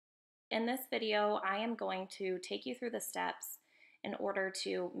In this video, I am going to take you through the steps in order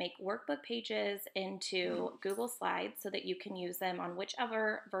to make workbook pages into Google Slides so that you can use them on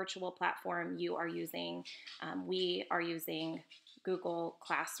whichever virtual platform you are using. We are using Google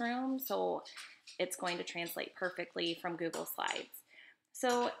Classroom, so it's going to translate perfectly from Google Slides.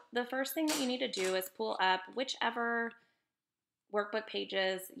 So the first thing that you need to do is pull up whichever workbook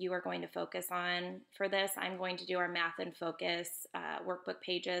pages you are going to focus on. For this, I'm going to do our Math and Focus workbook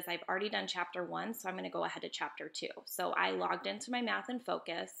pages. I've already done chapter 1, so I'm going to go ahead to chapter 2. So I logged into my Math and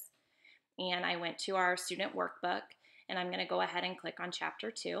Focus, and I went to our student workbook, and I'm going to go ahead and click on chapter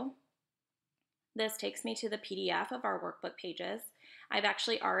 2. This takes me to the PDF of our workbook pages. I've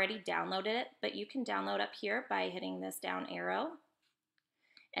actually already downloaded it, but you can download up here by hitting this down arrow,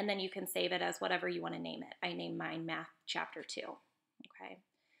 and then you can save it as whatever you want to name it. I named mine Math Chapter 2. Okay.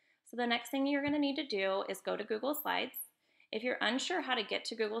 So the next thing you're going to need to do is go to Google Slides. If you're unsure how to get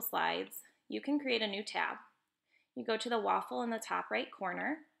to Google Slides, you can create a new tab. You go to the waffle in the top right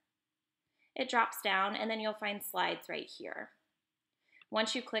corner. It drops down, and then you'll find Slides right here.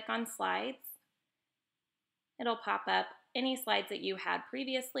 Once you click on Slides, it'll pop up any slides that you had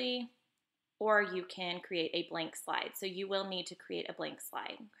previously, or you can create a blank slide. So you will need to create a blank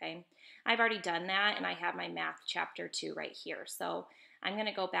slide, okay? I've already done that, and I have my Math Chapter 2 right here. So I'm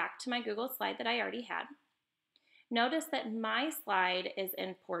gonna go back to my Google slide that I already had. Notice that my slide is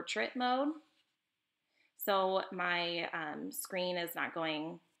in portrait mode. So my screen is not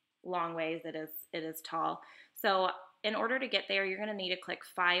going long ways, it is tall. So in order to get there, you're gonna need to click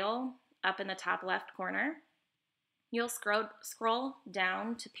File up in the top left corner. You'll scroll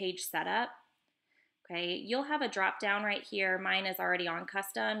down to Page Setup. Okay, you'll have a drop down right here. Mine is already on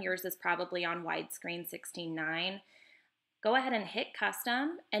custom. Yours is probably on widescreen 16:9. Go ahead and hit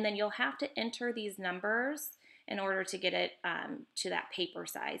custom, and then you'll have to enter these numbers in order to get it to that paper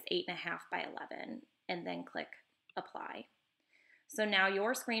size, 8.5 by 11, and then click apply. So now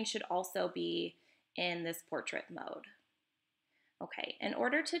your screen should also be in this portrait mode. Okay, in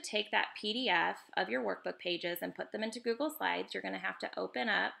order to take that PDF of your workbook pages and put them into Google Slides, you're going to have to open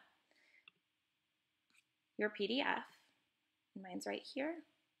up your PDF. Mine's right here,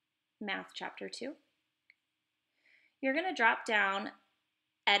 Math Chapter 2. You're going to drop down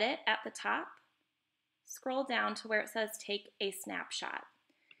Edit at the top, scroll down to where it says Take a Snapshot.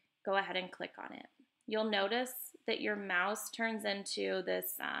 Go ahead and click on it. You'll notice that your mouse turns into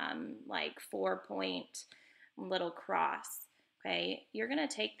this like 4-point little cross. Okay, you're going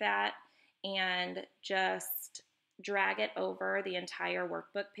to take that and just drag it over the entire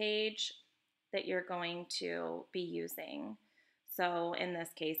workbook page that you're going to be using. So in this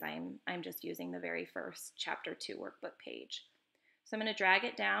case, I'm just using the very first chapter 2 workbook page. So I'm going to drag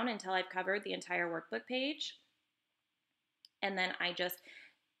it down until I've covered the entire workbook page. And then I just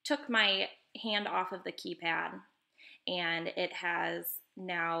took my hand off of the keypad, and it has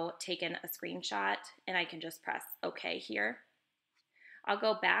now taken a screenshot, and I can just press OK here. I'll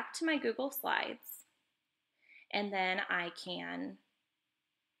go back to my Google Slides, and then I can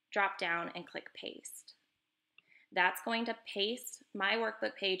drop down and click paste. That's going to paste my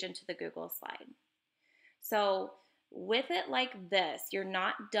workbook page into the Google slide. So with it like this, you're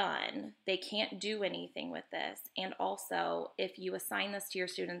not done. They can't do anything with this. And also, if you assign this to your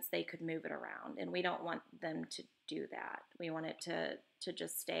students, they could move it around, and we don't want them to do that. We want it to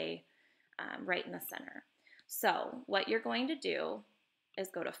just stay right in the center. So what you're going to do is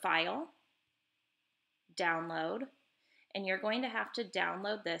go to File, Download, and you're going to have to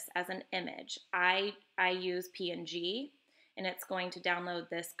download this as an image. I use PNG, and it's going to download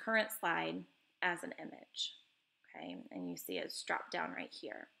this current slide as an image. Okay, and you see it's dropped down right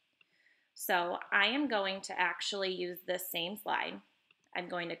here. So I am going to actually use this same slide. I'm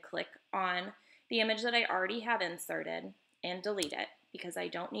going to click on the image that I already have inserted and delete it because I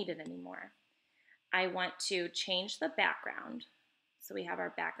don't need it anymore. I want to change the background. So we have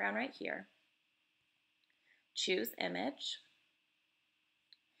our background right here. Choose image,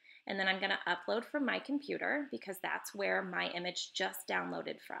 and then I'm going to upload from my computer because that's where my image just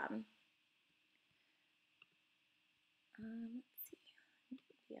downloaded from. Let's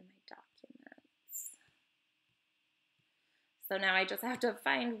see, in my documents. So now I just have to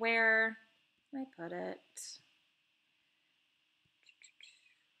find where I put it.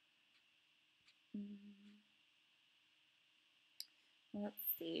 Let's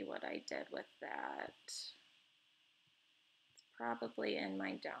see what I did with that. Probably in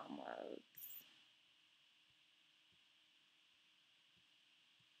my downloads.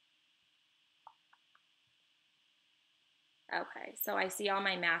 Okay, so I see all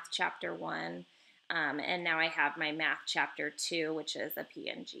my Math Chapter 1 And now I have my math chapter 2, which is a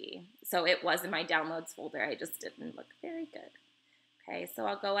PNG. So it was in my downloads folder. I just didn't look very good. Okay, so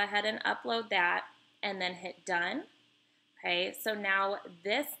I'll go ahead and upload that and then hit done. Okay, so now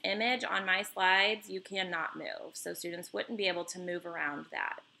this image on my slides, you cannot move. So students wouldn't be able to move around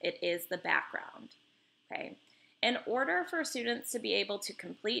that. It is the background. Okay, in order for students to be able to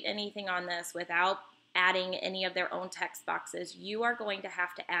complete anything on this without adding any of their own text boxes, you are going to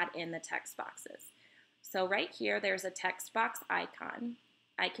have to add in the text boxes. So right here, there's a text box icon.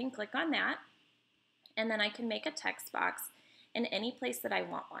 I can click on that, and then I can make a text box in any place that I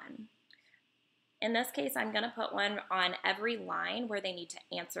want one. In this case, I'm going to put one on every line where they need to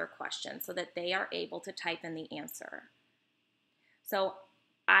answer a question so that they are able to type in the answer. So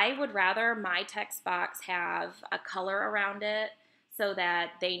I would rather my text box have a color around it so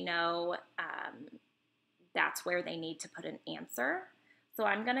that they know that's where they need to put an answer. So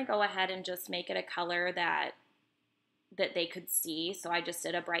I'm going to go ahead and just make it a color that they could see. So I just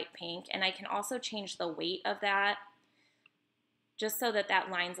did a bright pink, and I can also change the weight of that just so that that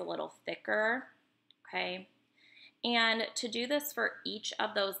line's a little thicker, okay? And to do this for each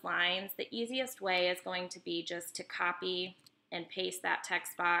of those lines, the easiest way is going to be just to copy and paste that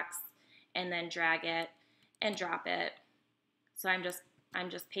text box and then drag it and drop it. So I'm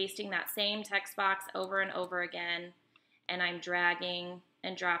just pasting that same text box over and over again, and I'm dragging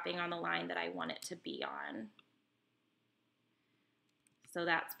and dropping on the line that I want it to be on. So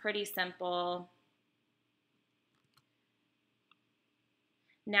that's pretty simple.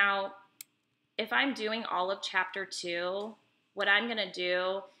 Now, if I'm doing all of chapter 2, what I'm going to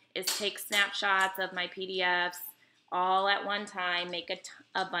do is take snapshots of my PDFs all at one time, make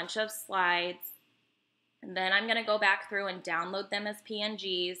a bunch of slides, and then I'm going to go back through and download them as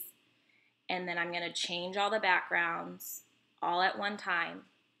PNGs, and then I'm going to change all the backgrounds all at one time.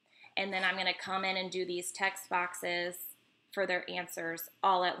 And then I'm going to come in and do these text boxes for their answers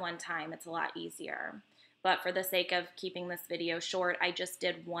all at one time. It's a lot easier. But for the sake of keeping this video short, I just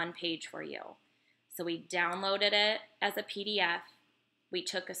did one page for you. So we downloaded it as a PDF. We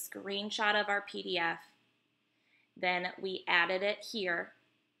took a screenshot of our PDF. Then we added it here.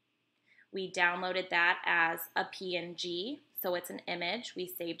 We downloaded that as a PNG, so it's an image. We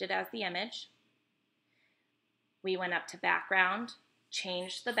saved it as the image. We went up to background,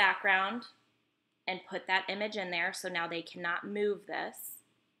 changed the background, and put that image in there, so now they cannot move this.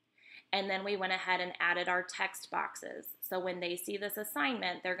 And then we went ahead and added our text boxes. So when they see this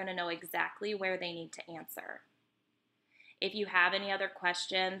assignment, they're going to know exactly where they need to answer. If you have any other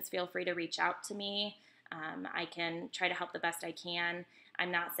questions, feel free to reach out to me. I can try to help the best I can.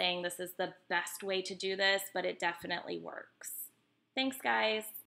 I'm not saying this is the best way to do this, but it definitely works. Thanks, guys.